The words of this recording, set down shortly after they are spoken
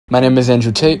My name is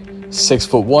Andrew Tate,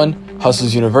 6'1",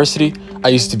 Hustlers University. I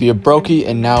used to be a brokey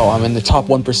and now I'm in the top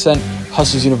 1%,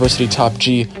 Hustlers University top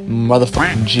G,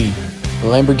 motherfucking G.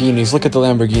 Lamborghinis, look at the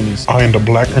Lamborghinis. I am the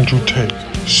Black Andrew Tate,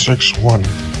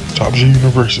 6'1", top G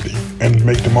University, and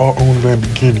make them all own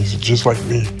Lamborghinis just like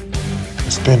me.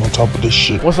 And stand on top of this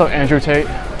shit. What's up, Andrew Tate?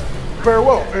 Very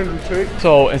well, Andrew Tate.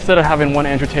 So instead of having one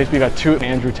Andrew Tate, we got two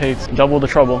Andrew Tates. Double the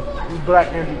trouble. Black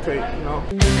Andrew Tate, you know.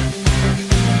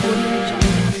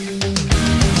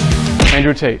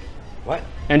 Andrew Tate. What?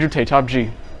 Andrew Tate, top G.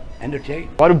 Andrew Tate?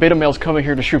 Why do beta males come in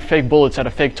here to shoot fake bullets at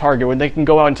a fake target when they can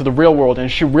go out into the real world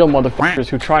and shoot real motherfuckers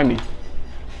who try me?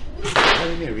 What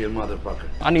do you mean, real motherfucker?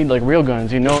 I need like real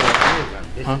guns, you know? Real gun.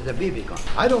 This is a BB gun.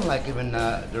 I don't like even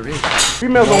the real gun.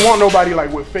 Females don't want nobody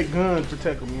like with fake guns to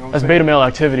protect them, you know what I'm That's saying? beta male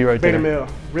activity right Beta there. male.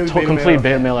 Really To beta complete male.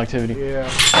 beta male activity. Yeah.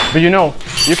 But you know,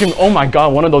 you can, oh my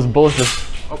god, one of those bullets just...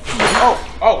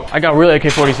 Oh. I got real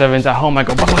AK-47s at home. I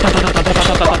go...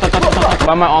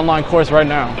 Buy my online course right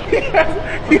now.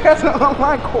 He has an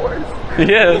online course.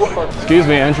 Yes. Excuse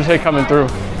me, Andrew Tate coming through.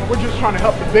 We're just trying to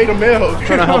help the beta males.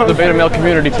 Trying to help the beta male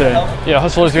community today. Yeah,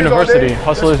 Hustlers University.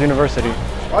 Hustlers University.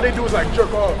 All they do is like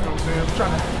jerk off, you know what I'm saying? I'm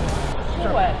trying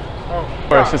to...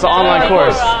 Course. It's an online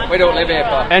course. We don't live here,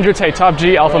 pal. Andrew Tate, top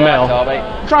G, alpha male.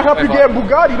 I'm trying to help you get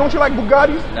Bugatti. Don't you like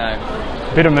Bugattis?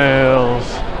 No. Beta males.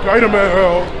 Beta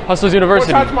male. Hustlers Want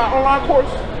University. to touch my online course?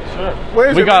 Sure. Where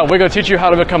is We're it? gonna teach you how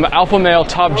to become an alpha male,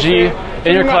 top G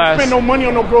in your class. Spend no money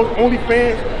on no girls'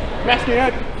 OnlyFans.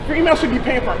 Masculinity. Females should be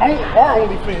paying for our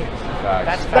OnlyFans.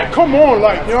 That's Like, come on,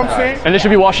 like, you know what I'm saying? And they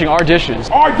should be washing our dishes.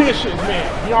 Our dishes,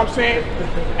 man. You know what I'm saying?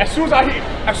 As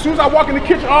soon as I walk in the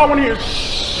kitchen, all I want to hear is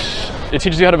shh. It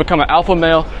teaches you how to become an alpha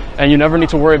male, and you never need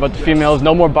to worry about the females.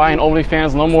 No more buying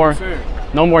OnlyFans. No more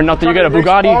nothing. You get a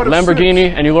Bugatti,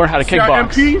 Lamborghini, and you learn how to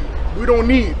kickbox. CIMP, we don't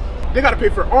need. They gotta pay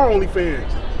for our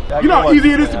OnlyFans. You know how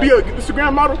easy it is to be an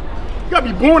Instagram model? You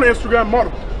gotta be born an Instagram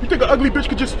model. You think an ugly bitch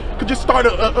could just start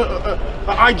a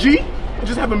IG and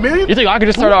just have 1 million? You think I could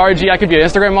just start an RG? I could be an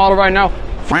Instagram model right now?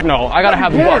 No, I gotta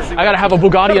have a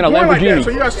Bugatti and a Lamborghini. Like so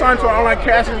you got signed to an online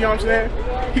casting, you know what I'm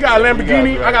saying? He got a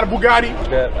Lamborghini, I got a Bugatti.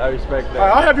 Yeah, I respect that.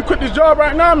 I'll have you quit this job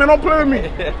right now, man. Don't play with me.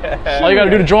 All you gotta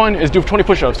do to join is do 20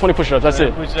 push-ups. 20 push-ups. That's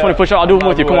it. 20 push-ups. I'll do them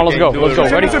with you. Come on, let's go. Let's go.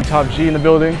 Ready? Top G in the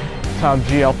building. Top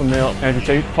G alpha male Andrew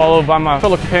Tate, followed by my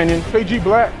fellow companion Tate G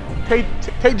Black. Tate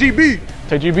GB.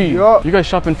 Tate GB. Yup. You guys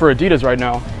shopping for Adidas right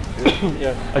now?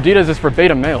 Yeah. Adidas is for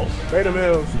beta males. Beta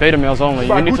males. Beta males only.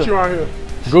 Buy You need Gucci to around here.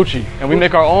 Gucci, and we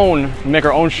make our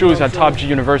own shoes at Top G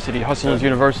University, Hustlers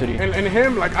University. And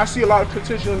him, like, I see a lot of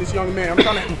potential in this young man.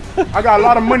 I got a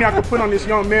lot of money I could put on this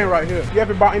young man right here. You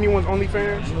ever bought anyone's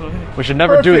OnlyFans? We should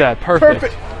never do that.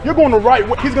 Perfect. You're going the right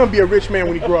way. He's gonna be a rich man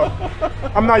when he grow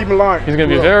up. I'm not even lying. He's gonna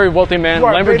be a very wealthy man.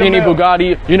 Lamborghini,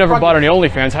 Bugatti. You never bought any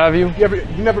OnlyFans, have you?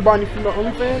 You never bought any female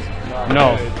OnlyFans?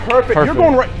 No. Perfect. You're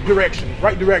going right direction.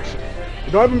 Right direction.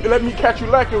 Don't ever let me catch you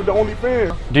lacking with the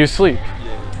OnlyFans. Do you sleep?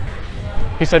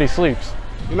 He said he sleeps.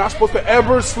 You're not supposed to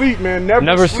ever sleep, man.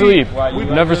 Never sleep.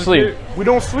 Never sleep. We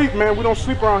don't sleep, man. We don't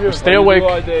sleep around here. Stay awake.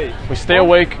 We stay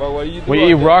awake. We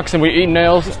eat rocks and we eat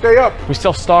nails. Stay up. We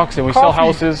sell stocks and we sell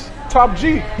houses. Top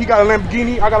G. He got a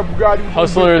Lamborghini. I got a Bugatti.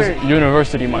 Hustlers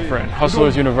University, my friend.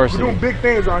 Hustlers University. We're doing big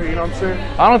things around here, you know what I'm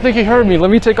saying? I don't think he heard me.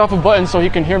 Let me take off a button so he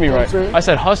can hear me right. I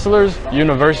said Hustlers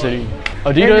University.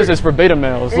 Adidas is for beta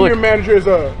males. And Look. your manager is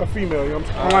a female, you know what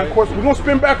I'm saying? Online course. We're going to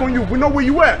spin back on you. We know where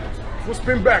you at. We'll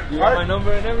spin back. You got my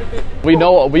number and everything? We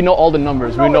know all the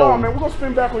numbers. We know. Man. We're going to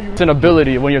spin back on you. It's an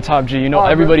ability when you're top G. You know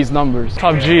everybody's numbers.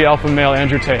 Top G, alpha male,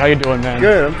 Andrew Tate. How you doing, man?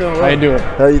 Good, I'm doing well. How you doing?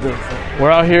 How you doing? We're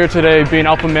out here today being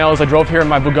alpha males. I drove here in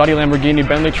my Bugatti Lamborghini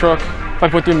Bentley truck.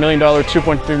 $5.3 million,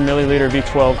 2.3 milliliter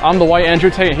V12. I'm the white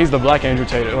Andrew Tate and he's the black Andrew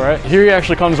Tate, all right? Here he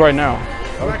actually comes right now.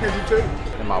 Black Andrew Tate?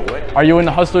 Am I what? Are you in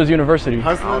the Hustlers University?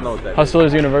 I don't know what that is.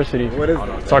 Hustlers University. What is it?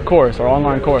 It's our course, our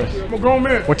online course. I'm a grown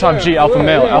man. We're top G, alpha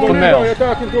male, alpha male. You're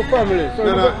talking to a family. So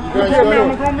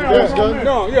I'm a grown man.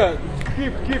 No, yeah.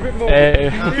 Keep it moving.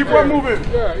 Hey. Keep on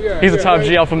moving. Yeah. He's a top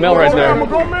G alpha male right I'm a there.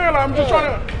 grown man. I'm just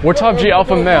trying to... We're top G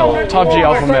alpha male, top G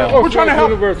alpha male. We're trying to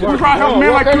help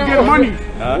men like you get money.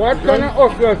 What kind of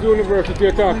Hustlers University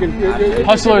you're talking to?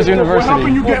 Hustlers We're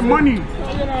helping University. you get money.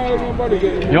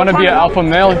 You want to be an alpha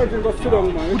male?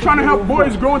 We're trying to help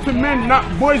boys grow into men,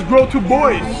 not boys grow to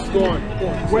boys.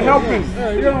 We're helping.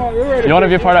 You want to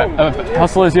be a part of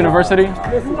Hustlers University? You want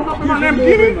to help my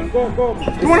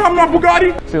Lamborghini? You want to help my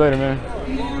Bugatti? See you later, man.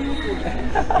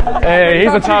 Hey,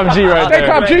 he's a top G right there. Stay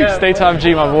top G. Stay top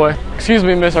G, my boy. Excuse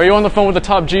me, miss. Are you on the phone with the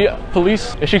top G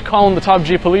police? Is she calling the top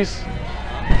G police?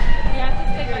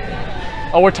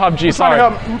 Oh, we're top G. Sorry.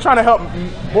 We're trying to help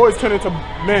boys turn into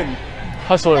men.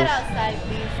 Hustlers.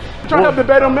 trying to help the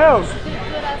beta males.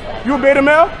 You a beta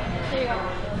male? There you go.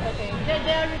 Okay.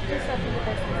 They're just up to the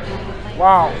best.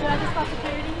 Wow. Should I just call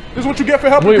security? This is what you get for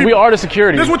helping people. We are the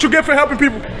security. This is what you get for helping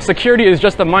people. Security is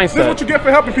just a mindset. This is what you get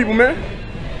for helping people, man.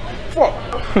 Fuck.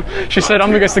 She said, I'm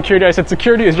gonna get security. I said,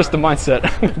 security is just a mindset.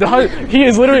 He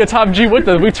is literally a top G with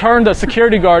us. We turned a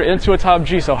security guard into a top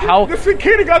G, so how... The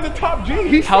security guard's a top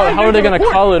G. How are they gonna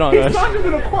call it on us? He signed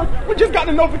into the court. We just got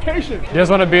the notification. You guys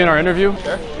wanna be in our interview?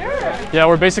 Sure. Yeah,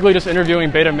 we're basically just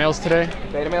interviewing beta males today.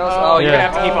 Beta males? Oh, you're gonna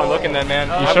have to keep on looking then, man.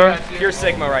 You sure? Pure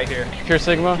Sigma right here. Pure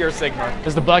Sigma? Pure Sigma. This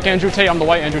is the black Andrew Tate, I'm the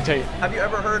white Andrew Tate. Have you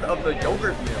ever heard of the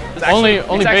yogurt meal? Only It's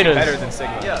betas. actually better than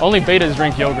Sigma. Yeah. Only betas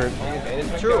drink yogurt.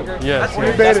 True. Yes.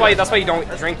 That's why you don't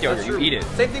drink yogurt. You eat it.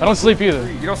 Same thing I don't sleep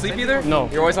either. You don't sleep either? No.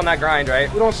 You're always on that grind,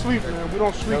 right? We don't sleep, man. We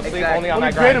don't sleep. You sleep only on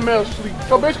Only that beta grind. males sleep.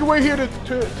 So basically, we're here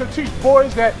to teach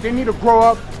boys that they need to grow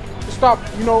up, to stop,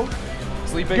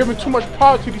 Sleeping. giving too much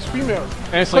power to these females.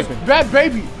 And sleeping. That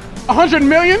baby, 100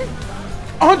 million?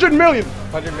 100 million.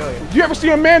 100 million. You ever see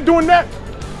a man doing that?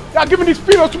 Y'all giving these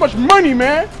females too much money,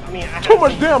 man. Too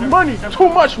much damn money. Too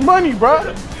much money,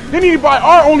 bruh. They need to buy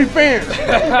our OnlyFans.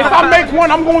 If I make one,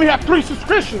 I'm gonna only have 3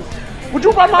 subscriptions. Would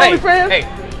you buy my OnlyFans? Hey.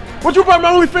 Would you buy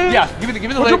my OnlyFans? Yeah, give me the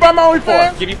Would link. you buy my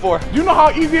OnlyFans? 4. Give you 4. Do you know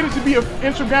how easy it is to be an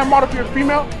Instagram model if you're a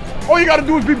female? All you gotta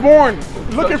do is be born,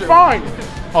 looking fine.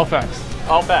 All facts.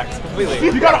 All facts, completely.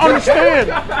 You gotta understand.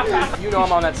 You know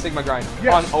I'm on that Sigma grind.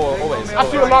 Yes. Always. I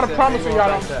see a lot of promise in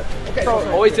y'all.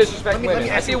 So, Always disrespect women.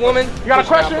 I see a woman. you got a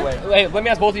question? Hey, let me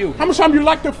ask both of you. How much time you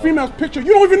like the female's picture?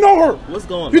 You don't even know her. What's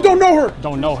going on? You don't know her.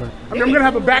 Don't know her. I mean, I'm gonna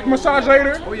have a back massage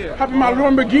later. Oh yeah. Having my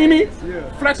Lamborghini. Yeah.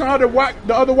 Flexing on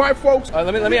the other white folks.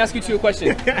 Let me ask you two a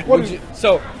question. What is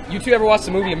So, you two ever watched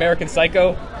the movie American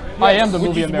Psycho? I am the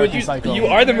movie American Psycho. You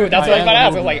are the movie. That's what I was am about to the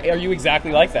ask. movie. Like, are you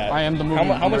exactly like that? I am the movie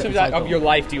How much of American Psycho. your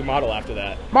life do you model after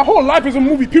that? My whole life is a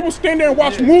movie. People stand there and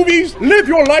watch movies. Live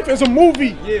your life as a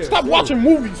movie. Stop watching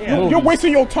movies. You're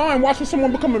wasting your time watching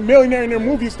someone become a millionaire in their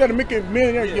movie instead of making a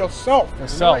millionaire yourself.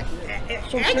 Yourself.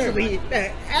 Actually,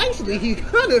 he's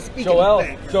gonna speak Joel.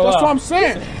 That's what I'm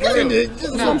saying. That's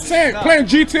what I'm saying. Playing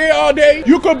GTA all day,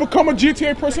 you could become a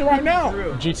GTA person right now.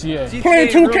 GTA. Playing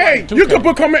 2K, you could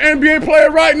become an NBA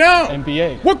player right now.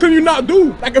 NBA. What can you not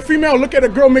do? Like a female, look at a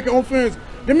girl making OnlyFans,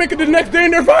 they make it the next day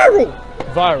and they're viral.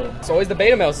 Viral. It's always the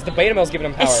beta males. It's the beta males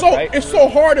giving them power, right? It's so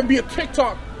hard to be a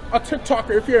TikToker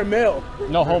if you're a male.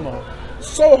 No homo.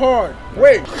 So hard.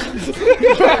 Wait.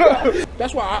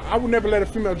 That's why I would never let a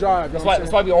female drive.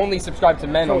 That's why we only subscribe to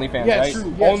men OnlyFans, yes, right?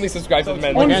 yes. Only subscribe to the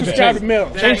men. Only OnlyFans. subscribe to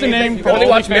male. Change the name. Only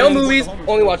watch male OnlyFans. movies.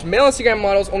 Only watch male Instagram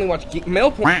models. Only watch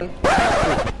male porn.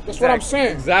 That's what I'm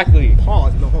saying. Exactly.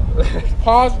 Pause,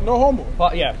 no homo.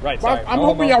 Yeah, right. But Sorry. I'm No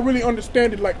hoping homo. y'all really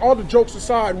understand it. Like, all the jokes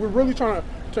aside, we're really trying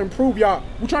to improve y'all.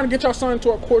 We're trying to get y'all signed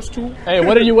to our course too. Hey,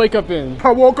 what did you wake up in?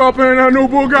 I woke up in a new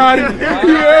Bugatti.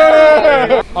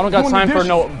 Yeah. I don't got Doing time the for dishes.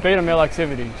 no beta male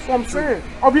activity. That's what I'm saying.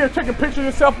 I'll be here taking pictures of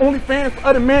yourself, OnlyFans for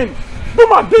other men. Do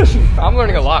my dishes. I'm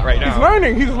learning a lot right now.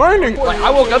 He's learning. Like, I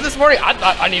woke up this morning, I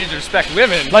thought I needed to respect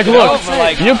women. Like, you look, know? But,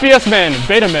 like, UPS man,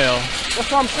 beta male. That's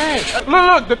what I'm saying.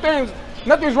 Look, the things,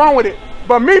 nothing's wrong with it.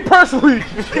 But me personally,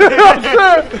 you know what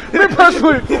I'm saying? Me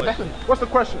personally. What's the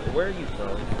question? Where are you from?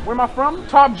 Where am I from?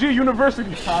 Top G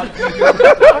University. So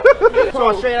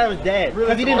straight out of his dad.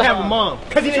 Because he didn't have a mom.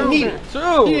 Because he didn't need it.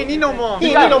 True. He didn't need no mom.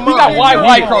 He got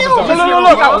Y chromosomes. Look,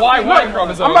 He got Y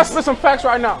chromosomes. I'm about to spit some facts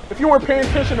right now. If you weren't paying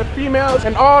attention to females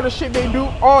and all the shit they do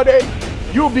all day,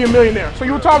 you'll be a millionaire. So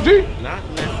you a top G? Not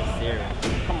necessarily.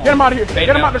 Get him out of here.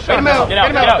 Get him out the shop. Get out. Get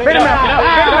him out. Get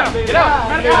out. Get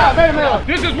out. Beta male.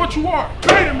 This is what you are.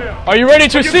 Beta male. Are you ready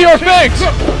to see your fakes?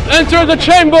 Enter the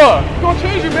chamber. We're gonna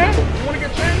change you, man. You wanna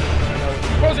get changed?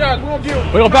 Close your eyes. We're gonna deal.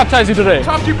 We're gonna baptize you today.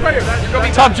 Top G player.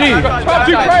 Top G. Top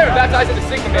G player. Baptized in the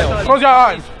Sigma male. Close your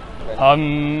eyes.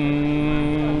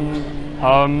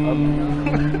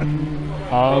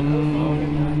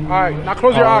 Alright, now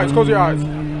close your eyes. Close your eyes.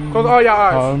 Close all your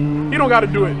eyes. You don't gotta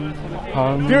do it.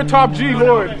 Dear Top G,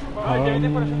 Lord.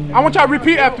 I want y'all to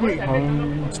repeat after me.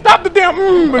 Stop the damn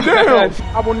but damn.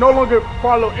 I will no longer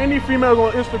follow any females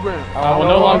on Instagram. I will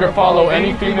no longer follow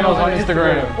any females on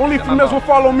Instagram. Only females will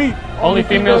follow me. Only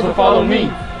females will follow me.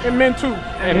 And men too.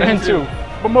 And men too.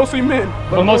 But mostly men.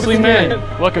 But mostly men.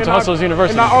 Welcome to Hustles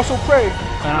University. And I also pray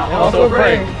And I also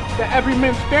pray that every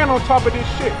man stand on top of this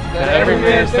shit. that every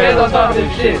man stands on top of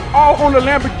this shit. All on the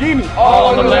Lamborghini. All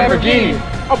on the Lamborghini.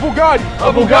 A Bugatti.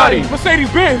 A Bugatti.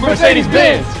 Mercedes-Benz.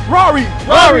 Mercedes-Benz. Rari.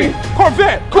 Rari.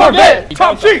 Corvette. Corvette.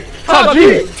 Top G. Top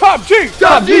G. Top G.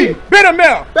 Top G. Beta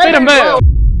male. Beta male.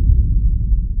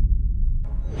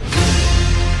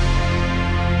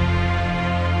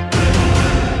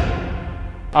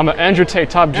 I'm an Andrew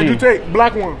Tate, Top G. Andrew Tate,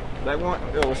 black one. That one?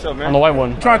 Yo, what's up, man? On the white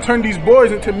one. Trying to turn these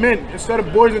boys into men instead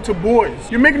of boys into boys.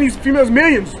 You're making these females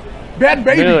millions. Bad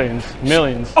baby.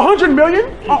 Millions. 100 million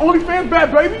on OnlyFans,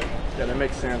 bad baby? Yeah, that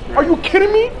makes sense, man. Are you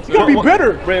kidding me? You gotta be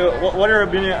better. Wait, what are your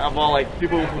opinion about like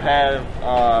people who have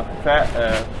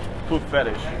foot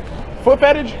fetish? Foot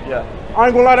fetish? Yeah. I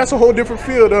ain't gonna lie, that's a whole different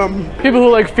field. People who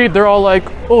like feet, they're all like,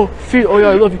 oh, feet, oh yeah,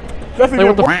 I love you. Definitely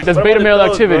Like, what the f? That's beta male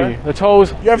toes, activity. bro? The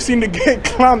toes. You ever seen the gay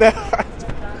clown that?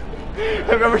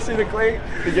 Have you ever seen the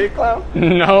gay clown?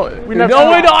 No. never No,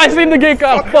 saw wait, it. no, I seen the gay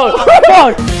clown. Fuck.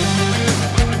 Fuck.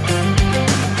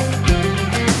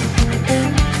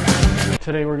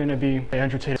 Today we're gonna be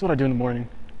Andrew Tate. That's what I do in the morning.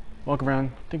 Walk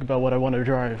around, think about what I want to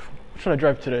drive. What should I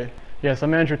drive today? Yes,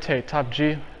 I'm Andrew Tate, Top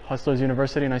G, Hustlers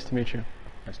University. Nice to meet you.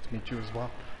 Nice to meet you as well.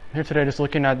 I'm here today just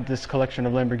looking at this collection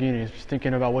of Lamborghinis, just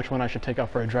thinking about which one I should take out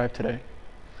for a drive today.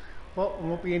 Well, there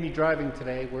won't be any driving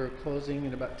today. We're closing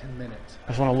in about 10 minutes. I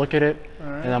just want to look at it, All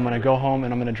right. and I'm going to go home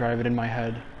and I'm going to drive it in my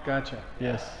head. Gotcha.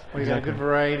 Yes, Well, you got a good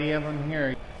variety of them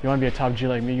here. You want to be a top G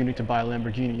like me, you need to buy a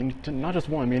Lamborghini. You need to, not just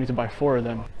one, you need to buy 4 of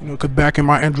them. You know, cause back in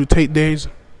my Andrew Tate days,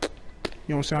 you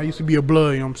know what I'm saying, I used to be a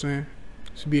blood, you know what I'm saying?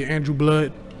 Used to be an Andrew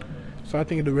blood. So I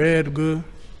think the red good.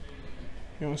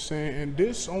 You know what I'm saying? And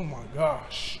this, oh my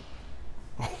gosh.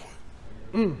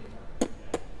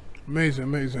 Amazing,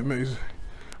 amazing, amazing.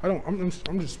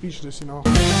 I'm just speechless, you know.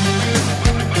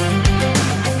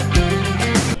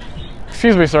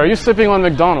 Excuse me, sir, are you sipping on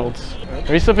McDonald's?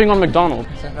 Are you sipping on McDonald's?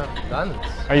 McDonald's?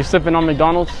 Are you sipping on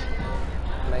McDonald's?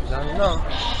 McDonald's?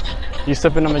 No. You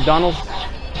sipping on McDonald's?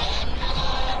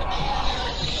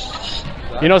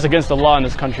 You know it's against the law in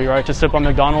this country, right, to sip on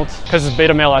McDonald's? Because it's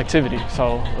beta male activity,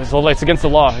 so it's against the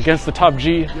law, against the top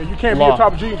G Yeah, you can't law. be a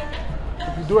top G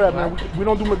if you do that, man. We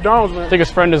don't do McDonald's, man. I think his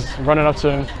friend is running up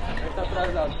to him.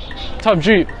 Top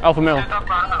G, alpha male.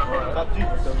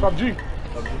 Top G.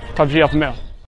 Top G, alpha male.